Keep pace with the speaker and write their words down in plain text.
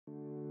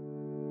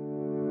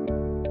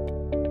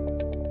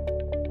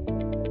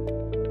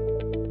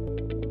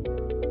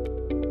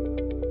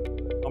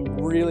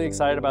really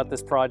excited about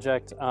this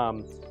project.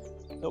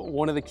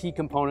 One of the key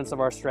components of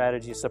our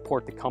strategy is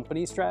support the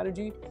company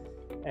strategy.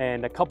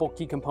 And a couple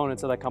key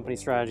components of that company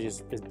strategy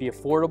is be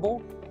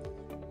affordable,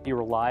 be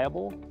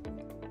reliable,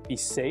 be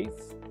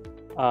safe,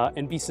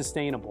 and be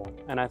sustainable.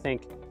 And I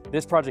think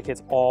this project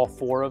hits all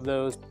four of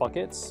those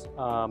buckets.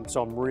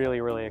 So I'm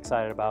really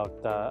excited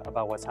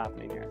about what's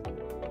happening here.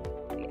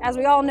 As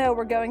we all know,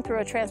 we're going through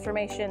a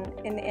transformation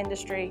in the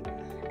industry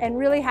and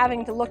really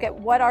having to look at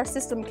what our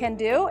system can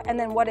do and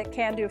then what it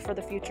can do for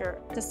the future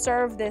to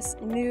serve this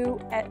new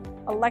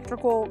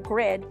electrical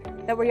grid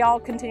that we all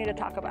continue to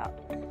talk about.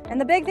 And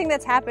the big thing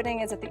that's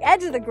happening is at the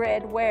edge of the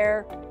grid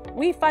where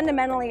we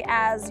fundamentally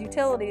as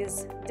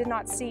utilities did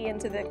not see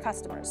into the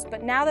customers.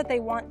 But now that they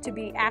want to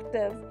be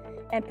active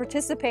and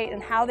participate in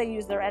how they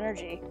use their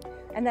energy,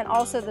 and then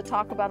also the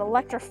talk about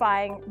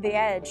electrifying the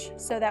edge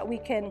so that we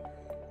can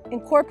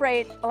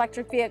incorporate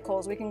electric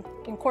vehicles, we can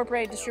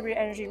incorporate distributed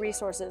energy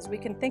resources, we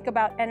can think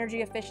about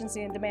energy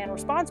efficiency and demand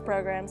response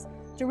programs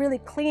to really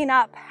clean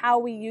up how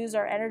we use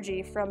our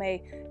energy from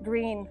a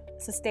green,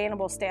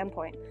 sustainable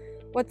standpoint.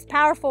 What's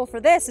powerful for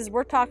this is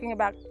we're talking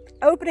about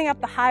opening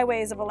up the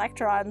highways of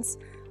electrons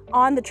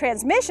on the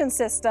transmission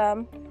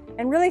system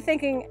and really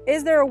thinking,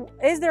 is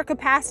there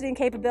capacity and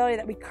capability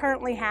that we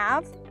currently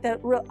have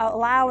that will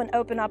allow and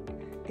open up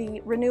the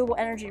renewable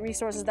energy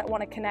resources that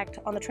want to connect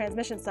on the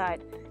transmission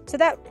side. So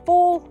that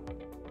full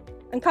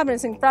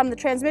encompassing from the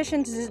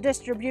transmission to the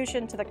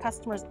distribution to the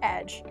customer's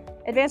edge.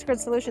 Advanced Grid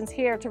Solutions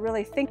here to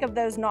really think of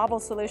those novel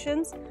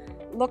solutions,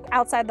 look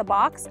outside the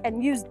box,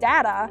 and use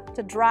data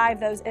to drive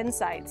those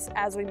insights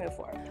as we move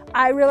forward.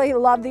 I really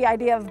love the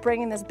idea of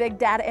bringing this big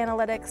data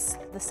analytics,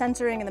 the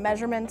sensoring and the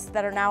measurements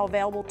that are now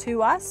available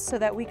to us so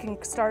that we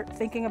can start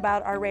thinking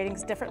about our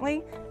ratings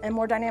differently and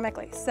more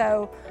dynamically.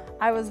 So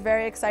I was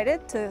very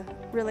excited to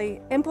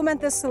really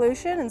implement this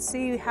solution and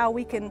see how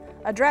we can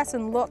address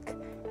and look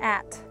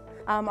at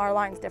our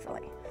lines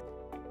differently.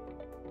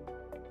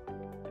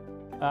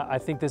 I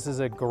think this is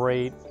a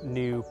great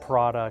new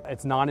product.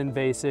 It's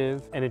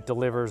non-invasive and it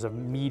delivers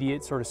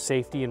immediate sort of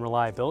safety and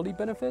reliability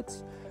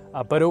benefits,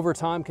 but over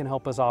time can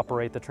help us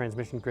operate the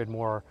transmission grid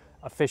more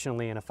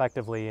efficiently and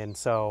effectively. And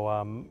so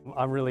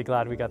I'm really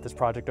glad we got this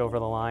project over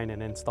the line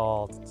and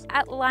installed.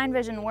 At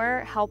LineVision,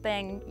 we're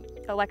helping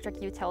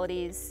electric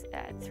utilities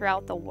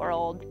throughout the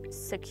world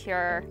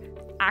secure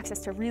access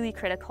to really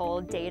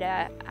critical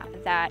data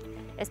that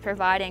is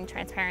providing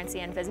transparency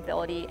and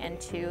visibility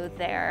into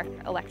their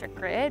electric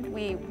grid.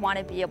 We want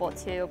to be able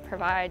to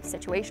provide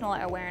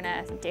situational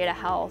awareness, data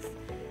health,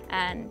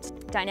 and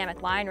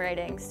dynamic line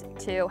ratings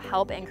to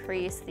help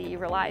increase the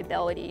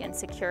reliability and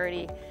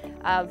security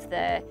of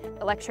the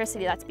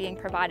electricity that's being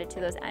provided to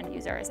those end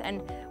users.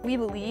 And we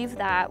believe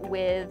that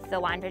with the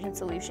LineVision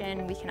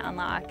solution, we can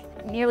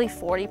unlock nearly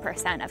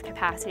 40% of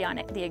capacity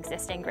on the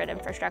existing grid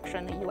infrastructure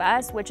in the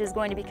US, which is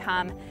going to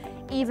become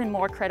even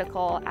more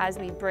critical as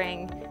we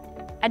bring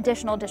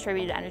additional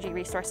distributed energy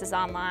resources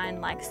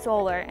online like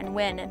solar and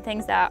wind and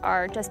things that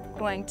are just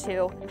going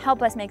to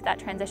help us make that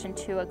transition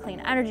to a clean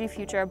energy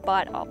future,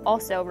 but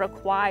also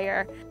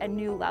require a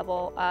new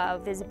level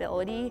of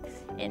visibility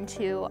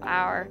into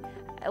our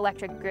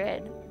electric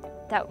grid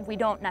that we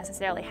don't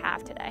necessarily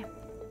have today.